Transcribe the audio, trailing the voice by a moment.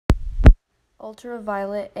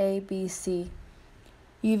Ultraviolet A, B, C.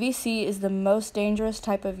 UVC is the most dangerous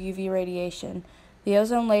type of UV radiation. The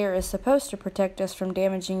ozone layer is supposed to protect us from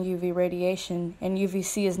damaging UV radiation, and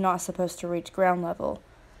UVC is not supposed to reach ground level.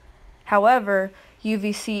 However,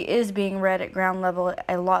 UVC is being read at ground level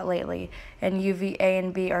a lot lately, and UVA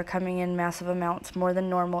and B are coming in massive amounts, more than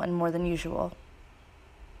normal and more than usual.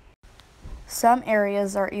 Some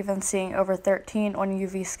areas are even seeing over 13 on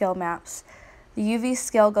UV scale maps. The UV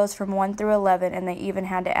scale goes from 1 through 11, and they even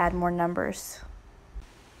had to add more numbers.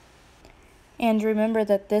 And remember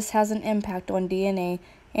that this has an impact on DNA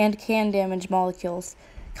and can damage molecules,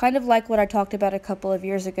 kind of like what I talked about a couple of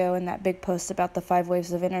years ago in that big post about the 5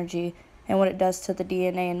 waves of energy and what it does to the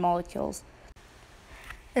DNA and molecules.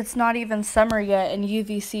 It's not even summer yet, and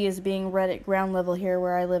UVC is being read at ground level here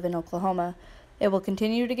where I live in Oklahoma. It will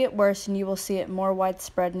continue to get worse, and you will see it more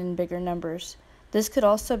widespread and in bigger numbers. This could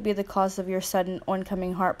also be the cause of your sudden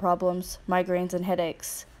oncoming heart problems, migraines, and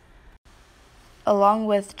headaches, along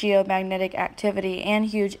with geomagnetic activity and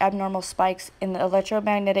huge abnormal spikes in the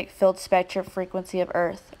electromagnetic field spectrum frequency of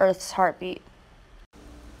Earth's heartbeat.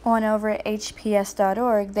 On over at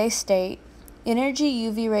hps.org, they state, energy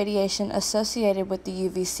UV radiation associated with the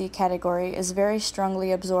UVC category is very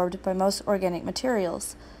strongly absorbed by most organic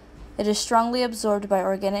materials. It is strongly absorbed by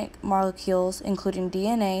organic molecules, including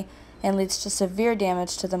DNA, and leads to severe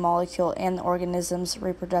damage to the molecule and the organism's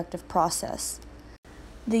reproductive process.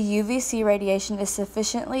 The UVC radiation is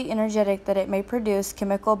sufficiently energetic that it may produce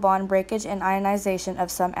chemical bond breakage and ionization of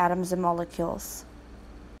some atoms and molecules.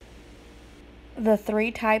 The 3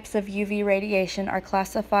 types of UV radiation are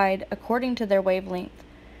classified according to their wavelength.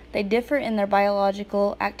 They differ in their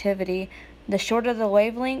biological activity. The shorter the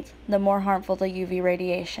wavelength, the more harmful the UV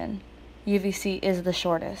radiation. UVC is the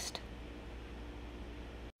shortest.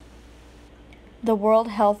 The World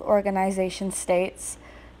Health Organization states,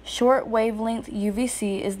 short wavelength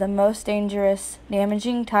UVC is the most dangerous,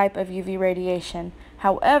 damaging type of UV radiation.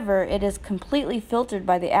 However, it is completely filtered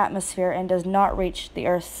by the atmosphere and does not reach the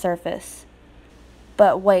Earth's surface.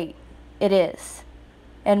 But wait, it is,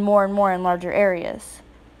 and more in larger areas.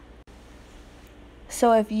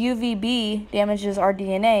 So if UVB damages our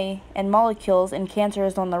DNA and molecules and cancer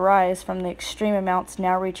is on the rise from the extreme amounts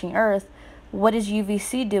now reaching Earth, what is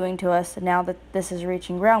UVC doing to us now that this is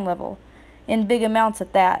reaching ground level? In big amounts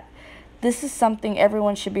at that. This is something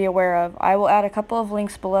everyone should be aware of. I will add a couple of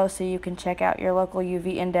links below so you can check out your local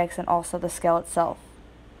UV index and also the scale itself.